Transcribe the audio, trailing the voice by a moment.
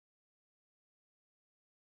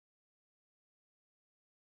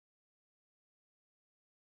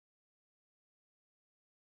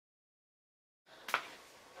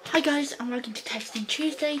Hi guys, and welcome to Testing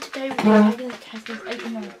Tuesday. Today we're going to test this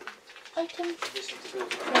 89 items. So,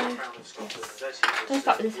 yes. Let's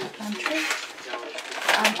start with this headband tree.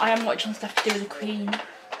 I am watching stuff to do with the Queen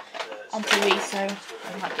on TV, so I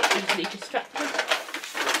might get easily distracted.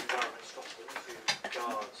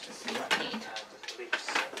 So what I need.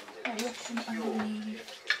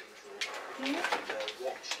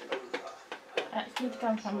 I just need to go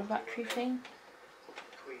and find the battery thing.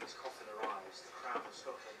 Queen's coffin arrives, the crown of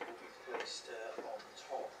Scotland will be placed on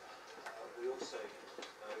top. We also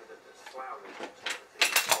know that the flowers on top of the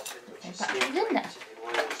coffin, which is still in there.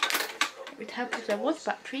 It would help if there was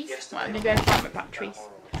batteries. Right, I'm going to go and find my batteries.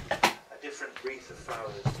 A different wreath of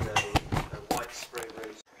flowers today, a white spray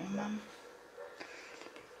rose.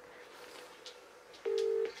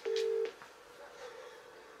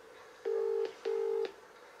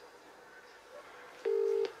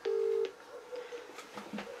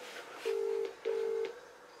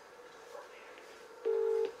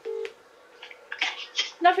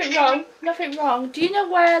 Nothing wrong. Do you know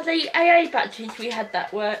where the AA batteries we had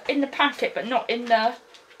that were in the packet but not in the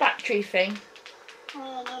battery thing?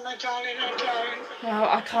 Oh no, my darling, I don't. Well,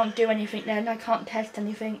 I can't do anything then. I can't test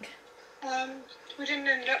anything. We didn't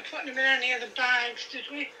end up putting them in any of the bags, did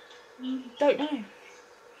we? Don't know.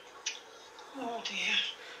 Oh dear.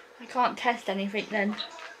 I can't test anything then.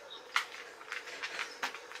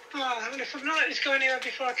 Oh, well, if I'm not to go anywhere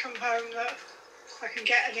before I come home that I can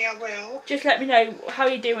get any, I will. Just let me know how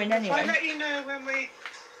you're doing anyway. If I let you know when we're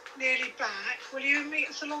nearly back, will you meet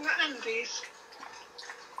us along at Andy's?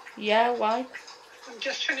 Yeah, why? I'm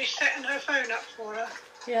just finished setting her phone up for her.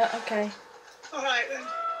 Yeah, okay. Alright then.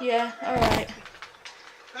 Yeah, alright.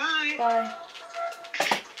 Bye. Bye.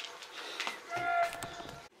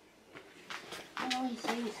 Oh, I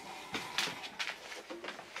see.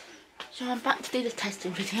 So I'm back to do the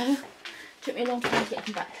testing video. Took me a long time to get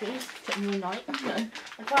some batteries. Took me all night.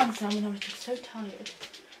 I found some and I was just so tired.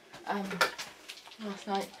 Last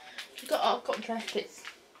night. I've got dressed. It's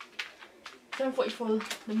 7:44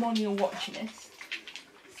 the morning you're watching this.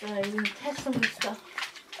 So we're going to test some of the stuff.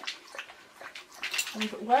 And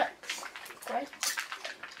if it works, great.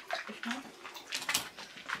 If not,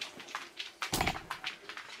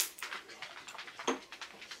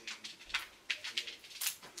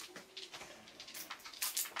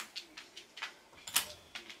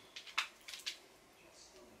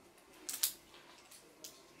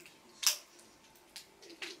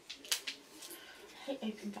 I hate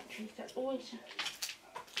open batteries. That's always.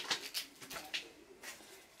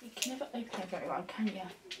 You can never open it very well, can you?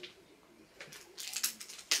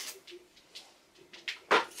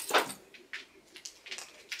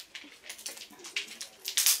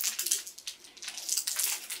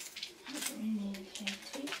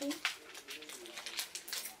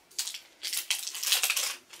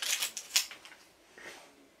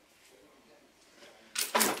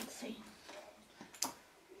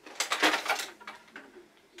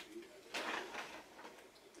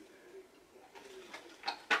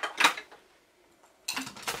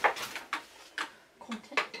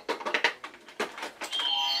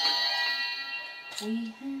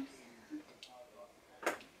 We have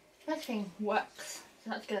that thing works,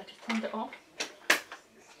 so that's good. I've just turned it off.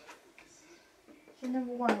 So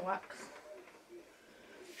number one works.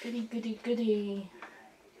 Goody goody goody.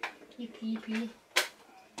 Yippee yippee.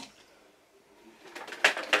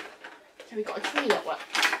 So we got a tree that works.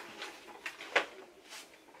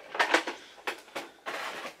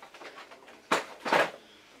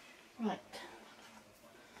 Right.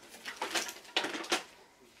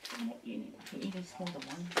 What you need? I think you need a smaller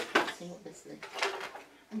one. Let's see what this is.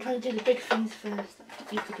 I'm trying to do the big things first. I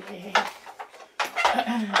think you could do it here.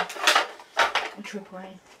 A triple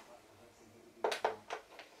A.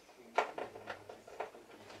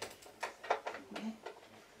 Okay.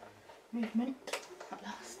 Movement at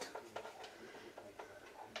last.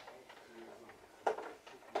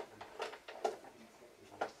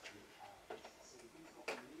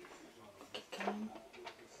 Keep going.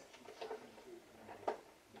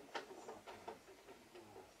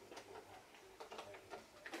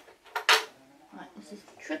 This is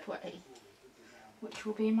triple A, which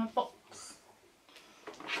will be in my box.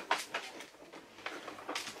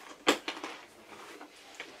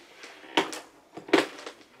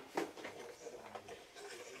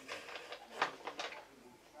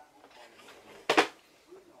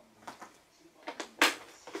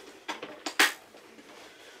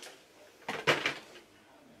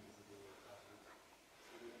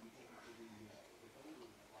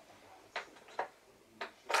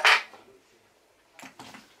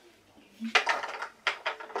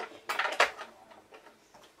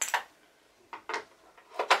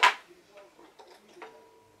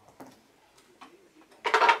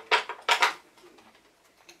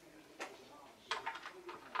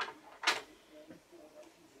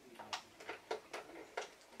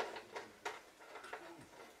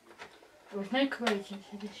 There was no corrosion,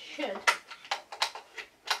 so this should.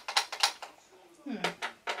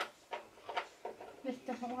 This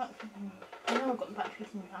doesn't work for me. I know I've got the batteries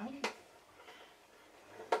in right.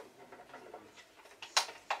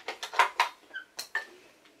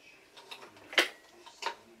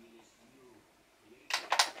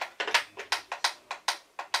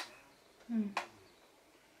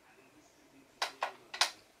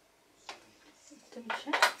 Let's double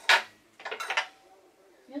check.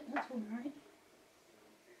 Yep, that's alright.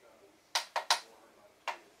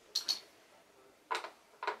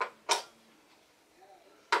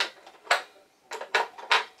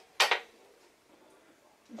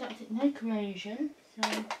 That's it, no corrosion, so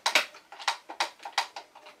I'm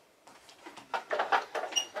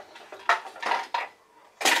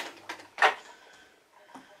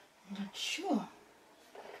not sure.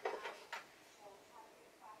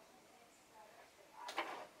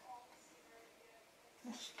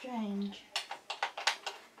 That's strange.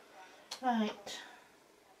 Right.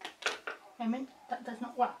 Wait a minute, that does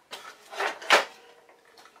not work.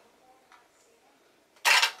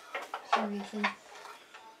 For some reason.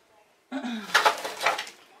 Not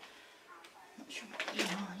sure what you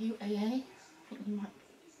are. You AA? I think you might.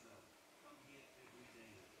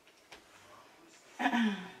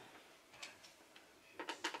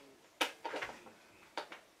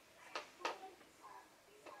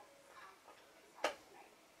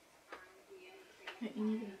 You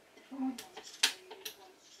need a different one.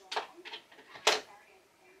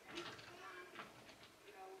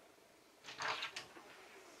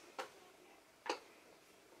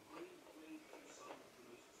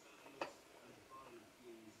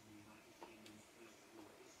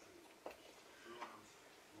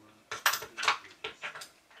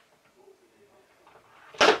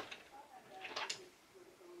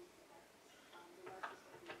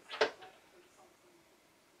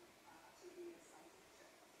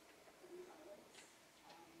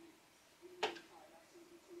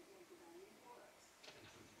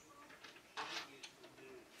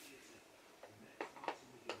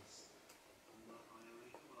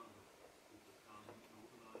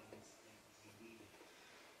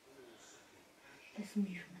 This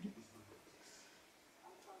movement.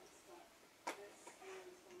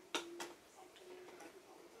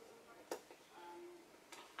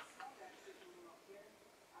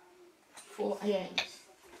 Four AAs.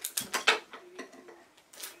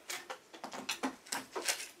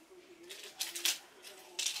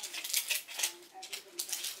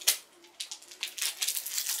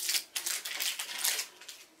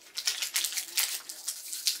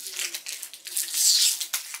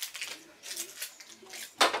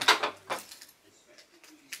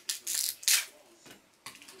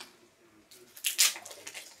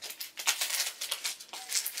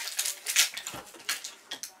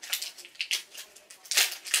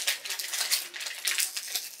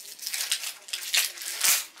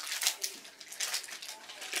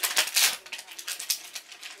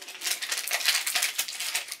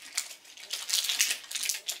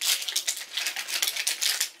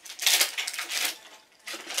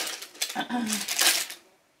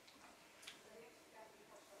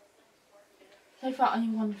 So far only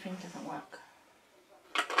one thing doesn't work.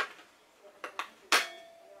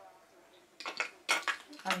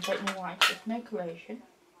 I don't know why, there's no corrosion.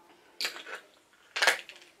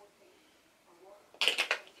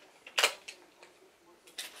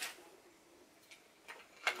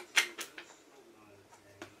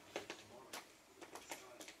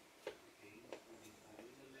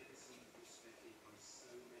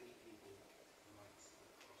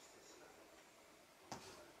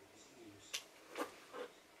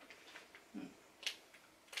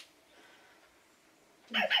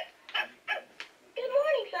 Good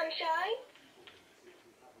morning, sunshine.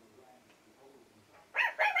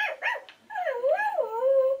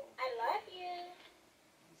 I love you.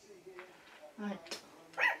 Right.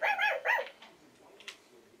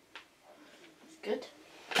 That's good.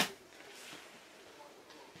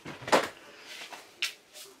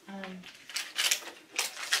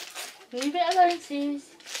 Leave it alone, Suze.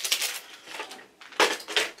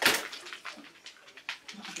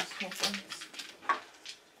 Not the small ones.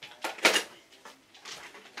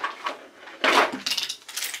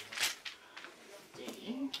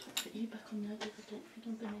 Put you back on there because I don't think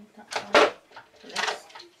I'm going to need that far for this.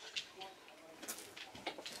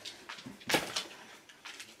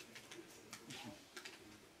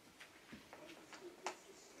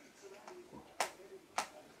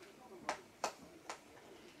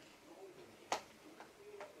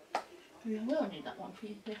 We will need that one for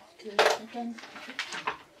you to again.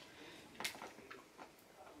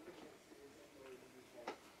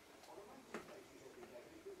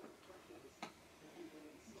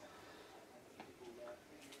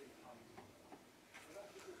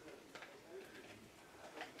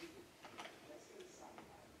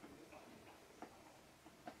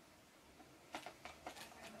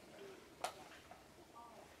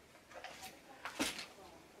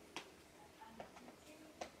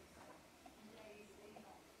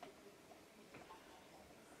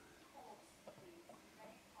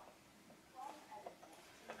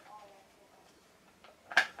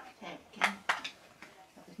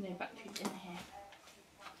 no batteries in here.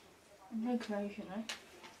 And no clothes, you know.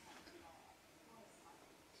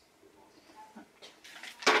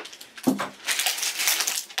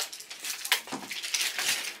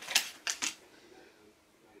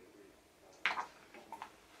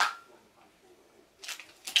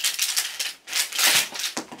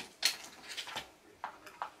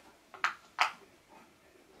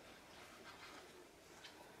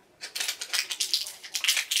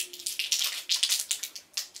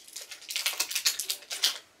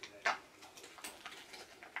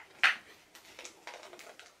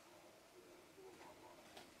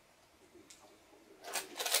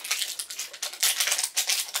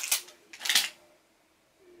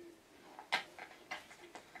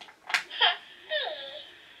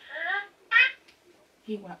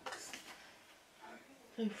 He works.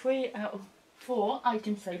 So 3 out of 4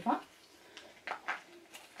 items so far.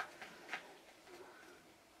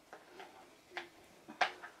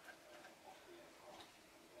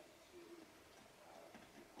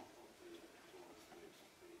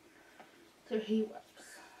 So he works.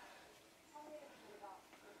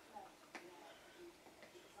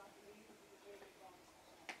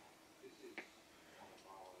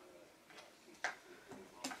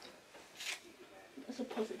 That's a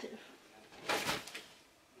positive.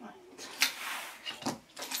 Right.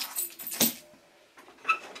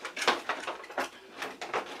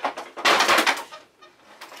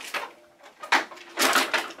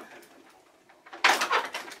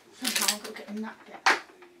 Somehow I've got to get in that bit.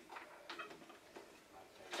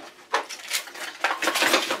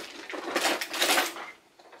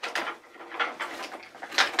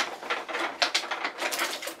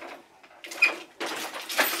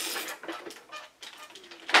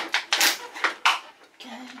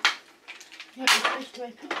 Yeah, it's supposed to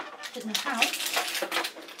open. Didn't know how.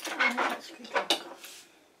 And that's screwdriver.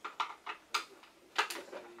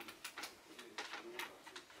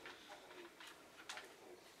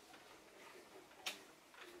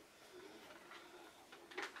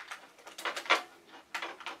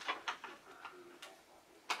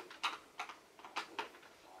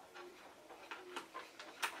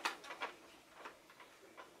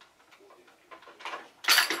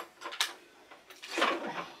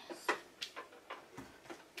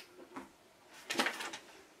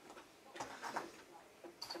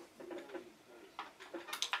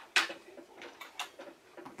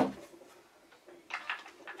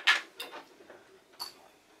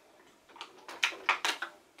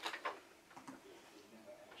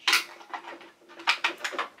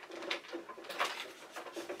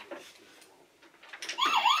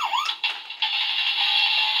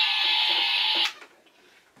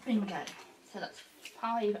 Bingo. So that's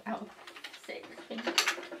 5 out of 6. Bingo.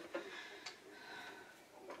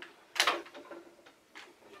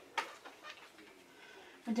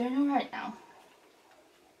 We're doing alright now.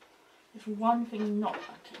 There's one thing not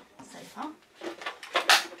working so far.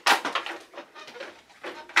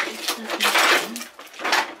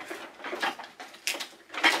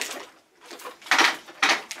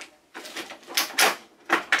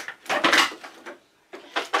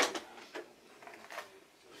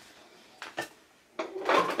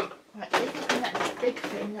 Right, this is the next big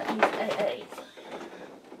thing that needs AAs.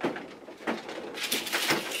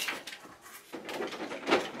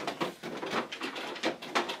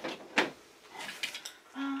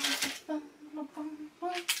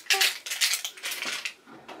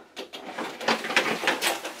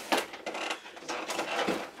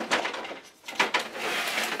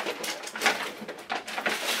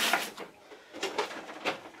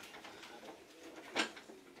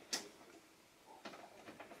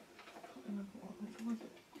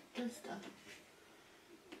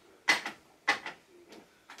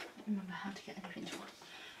 Remember how to get anything to work.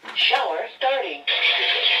 Shower starting.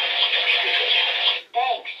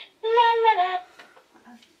 Thanks. La la la.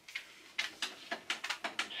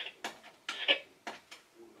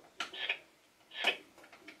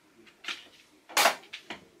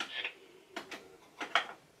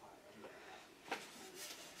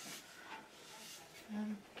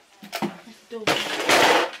 Let's do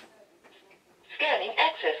Scanning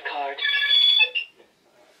access card.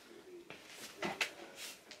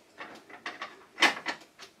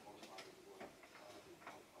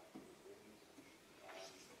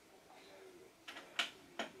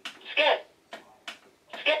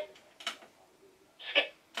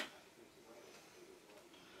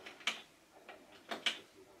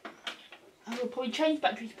 I will probably change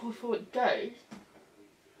batteries before it goes.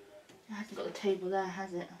 It hasn't got the table there,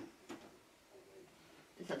 has it?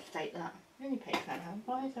 Does that state that? I only paid £5.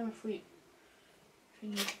 Why is there a free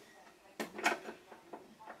thingy?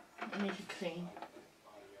 It needs to clean.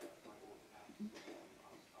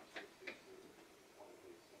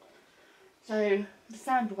 So the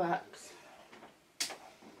sound works.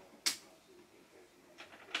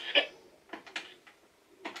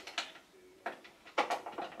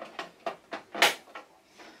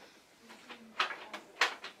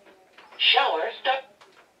 Shower start.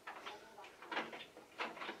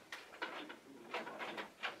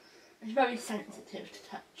 It's very sensitive to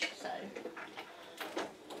touch, so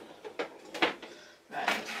right.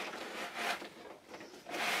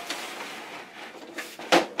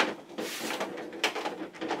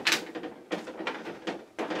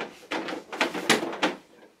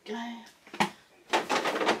 Go.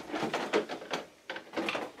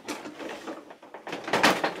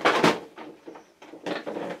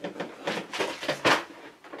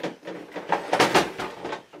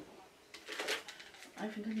 I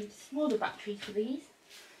think I need smaller batteries for these,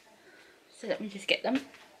 so let me just get them.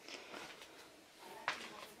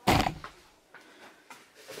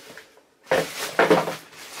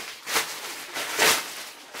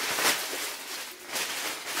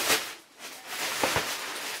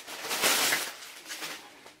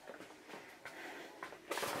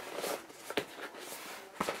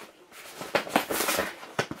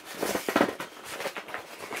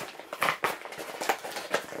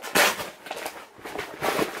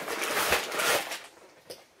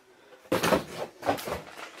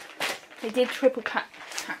 They did triple pack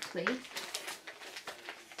these,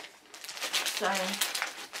 so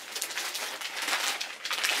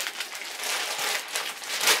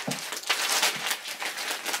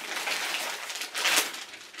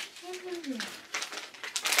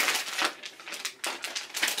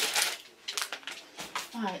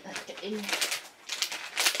right, let's get these.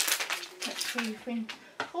 Let's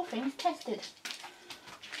 4 things tested.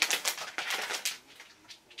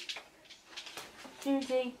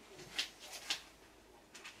 Susie.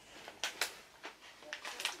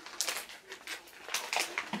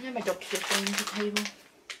 And then my dog's just on the table.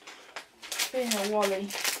 Being a wally.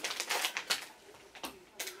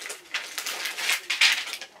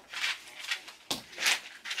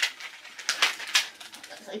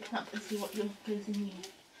 Let's open up and see what goes in here.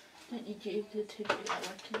 Don't need you to do that, I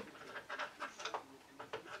reckon.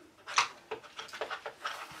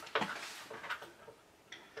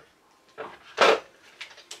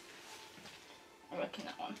 I reckon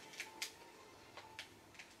that one.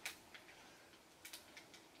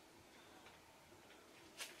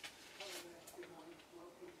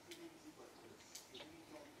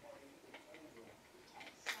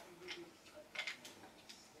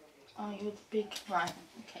 Oh, you're the big, right,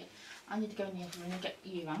 okay. I need to go in the other room and get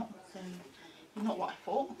you out, so you're not what I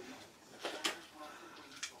thought.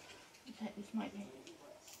 Okay, this might be.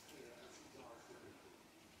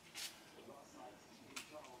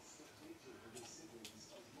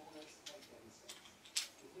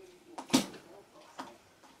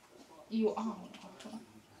 You are. I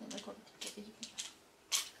think I got to get these.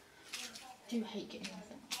 I do hate getting these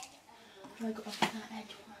out. Have I got off that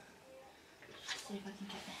edge one? Let's see if I can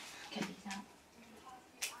get these out.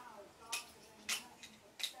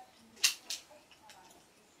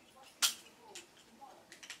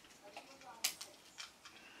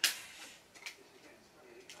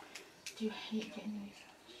 I do hate getting these.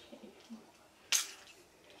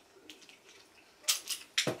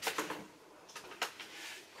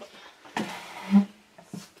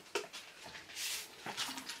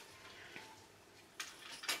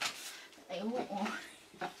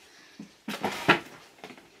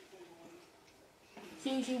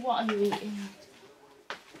 Susie, what are you eating?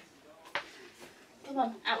 Come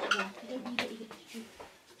on, out of there. I don't need to eat it.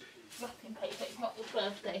 Wrapping paper. It's not your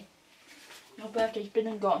birthday. Your birthday's been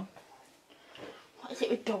and gone. What is it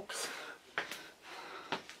with dogs?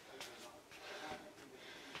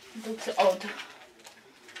 Dogs are odd.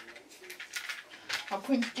 Oh,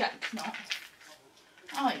 Prince Jack's not.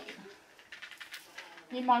 Are you?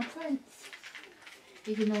 You're my prince.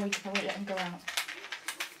 He's annoyed because I won't let him go out.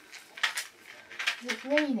 It's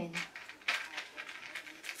raining.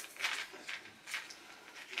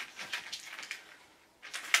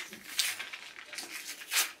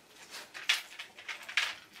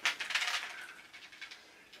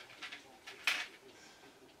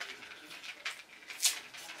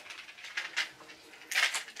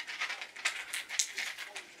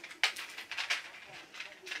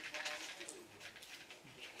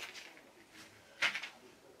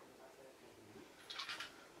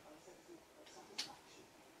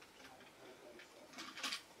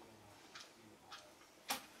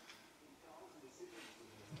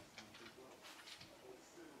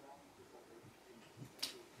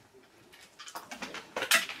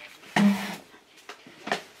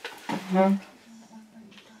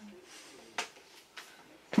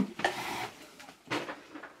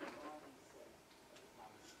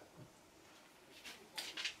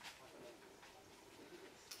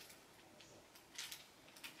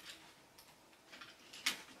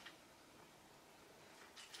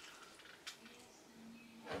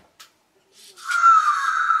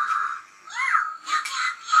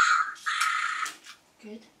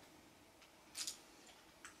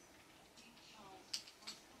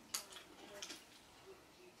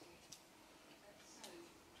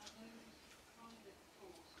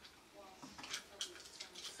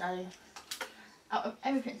 So out of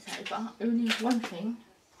everything saved, but I only need one thing.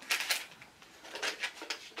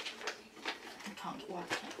 I can't get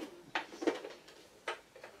working.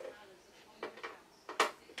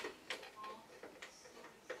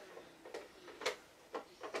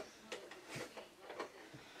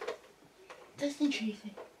 Destiny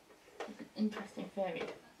Tuesday is an interesting theory.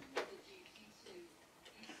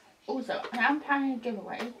 Also, I am planning a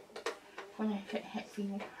giveaway when I hit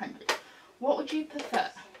 300. What would you prefer?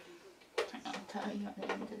 Hang on, I'll tell you at the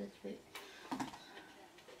end of this video.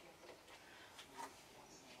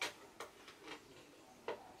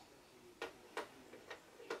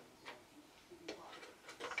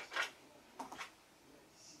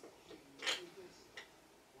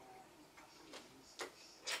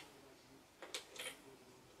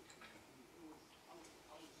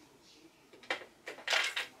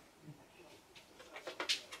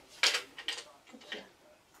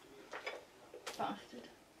 Bastard.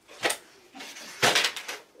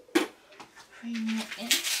 Three more in.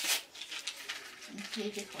 And see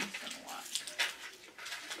if this one's going to work.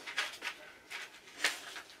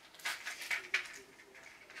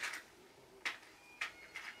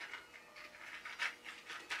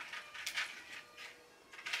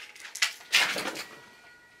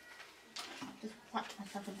 I've just whacked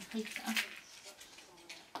myself in the face now.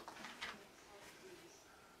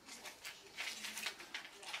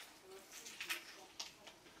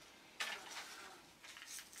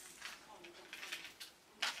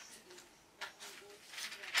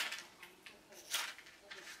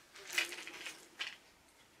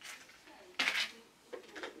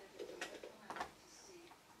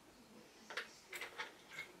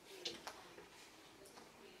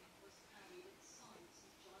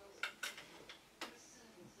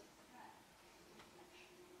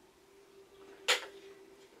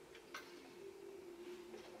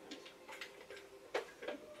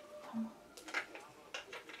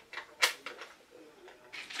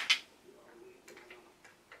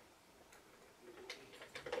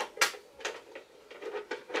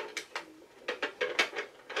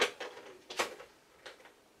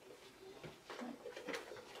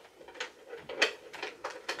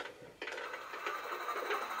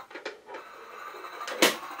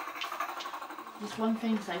 Just one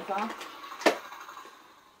thing so far.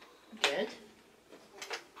 Good.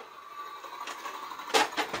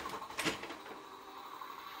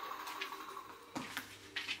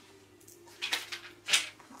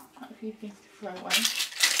 Quite a few things to throw away.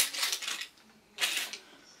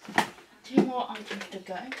 2 more items to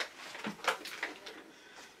go.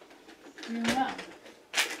 Really well.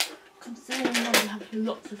 Considering now we have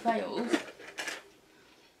lots of fails.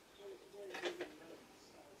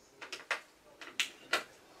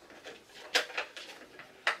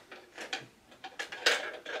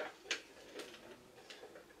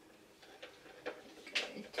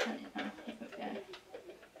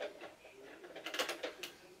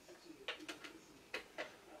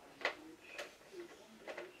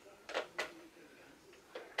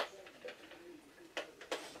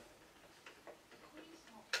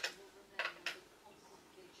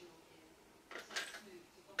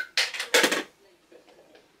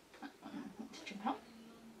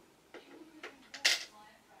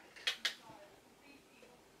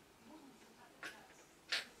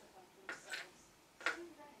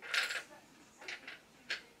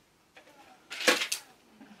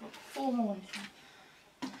 Four more this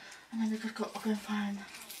one. And then I've got to go and find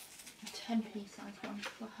a 10p size one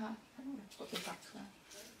for her. I don't know if I've got the back there.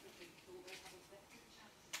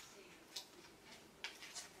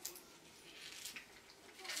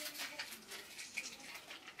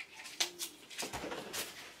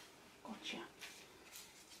 Gotcha.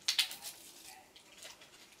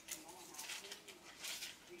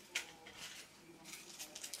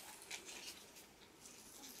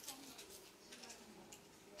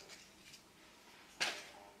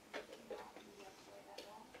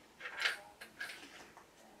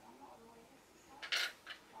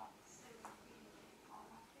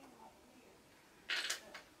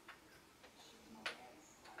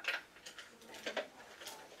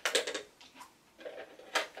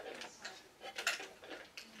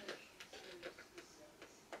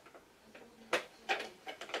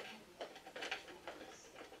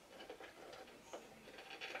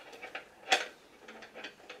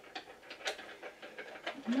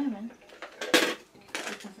 At the moment, it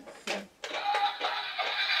doesn't see.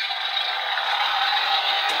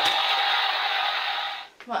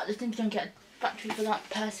 Right, I just need to go and get a battery for that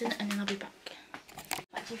person and then I'll be back.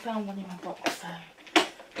 I actually found one in my box, so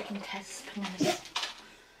we can test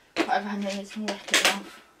whatever her name is and work it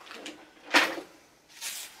off.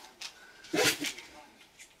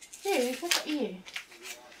 you? Was that you?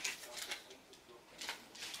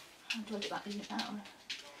 How do I get that in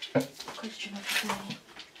out? Question of the day.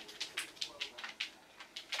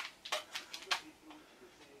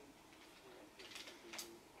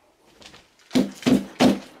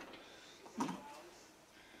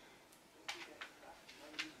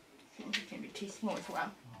 It's going to be too small as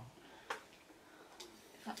well.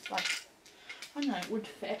 That's like, I know it would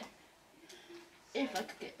fit if I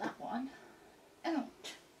could get that one out.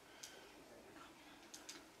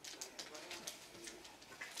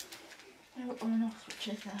 No on and off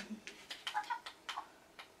switches there.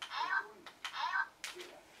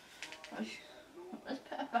 Let's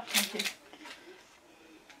put it back into.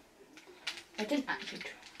 I didn't actually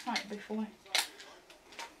try it before.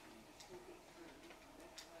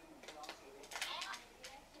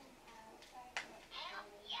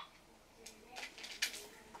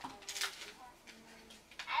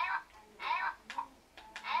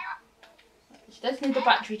 She does need the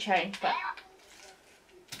battery change, but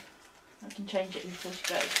I can change it before she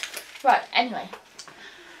goes. Right, anyway.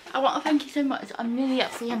 I want to thank you so much. I'm nearly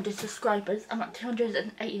at 300 subscribers. I'm at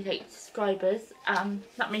 288 subscribers.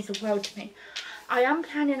 That means the world to me. I am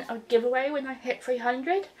planning a giveaway when I hit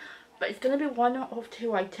 300, but it's going to be one of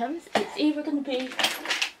two items. It's either going to be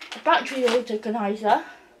a battery organiser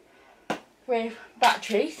with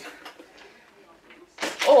batteries,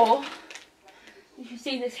 or you can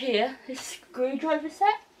see this here, this screwdriver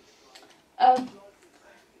set.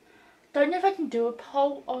 Don't know if I can do a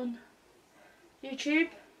poll on YouTube.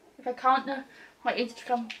 If I can't, my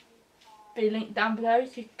Instagram will be linked down below,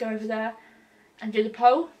 so you can go over there and do the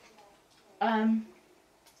poll.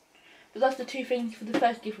 But that's the two things for the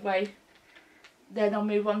first giveaway. Then I'll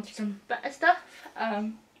move on to some better stuff.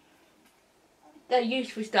 They're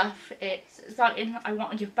useful stuff. It's something I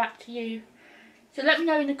want to give back to you. So let me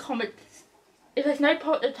know in the comments. If there's no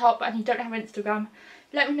poll at the top and you don't have Instagram,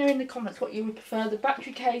 let me know in the comments what you would prefer, the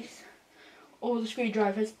battery case or the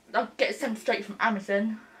screwdrivers. I'll get it sent straight from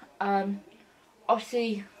Amazon.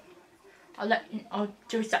 Obviously I'll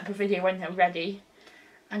do a separate video when they're ready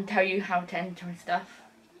and tell you how to enter and stuff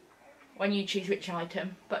when you choose which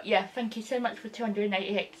item. But yeah, thank you so much for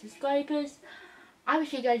 288 subscribers. I will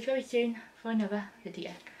see you guys very soon for another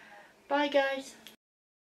video. Bye guys.